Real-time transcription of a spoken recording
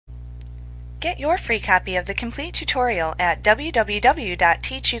Get your free copy of the complete tutorial at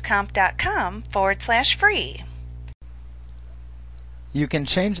www.teachucomp.com/free. You can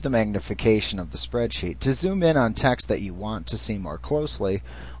change the magnification of the spreadsheet to zoom in on text that you want to see more closely,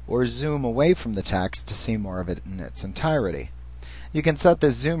 or zoom away from the text to see more of it in its entirety. You can set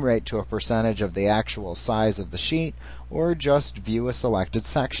the zoom rate to a percentage of the actual size of the sheet, or just view a selected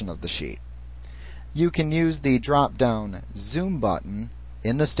section of the sheet. You can use the drop-down Zoom button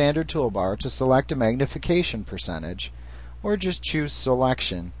in the standard toolbar to select a magnification percentage, or just choose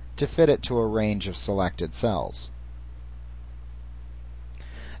Selection to fit it to a range of selected cells.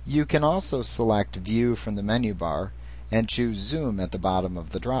 You can also select View from the menu bar and choose Zoom at the bottom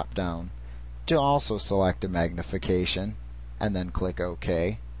of the drop-down to also select a magnification, and then click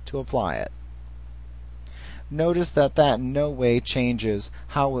OK to apply it. Notice that in no way changes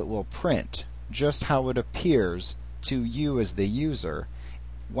how it will print, just how it appears to you as the user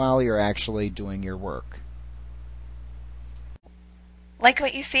while you're actually doing your work. Like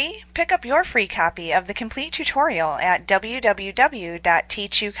what you see? Pick up your free copy of the complete tutorial at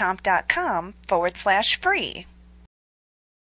www.teachucomp.com/free.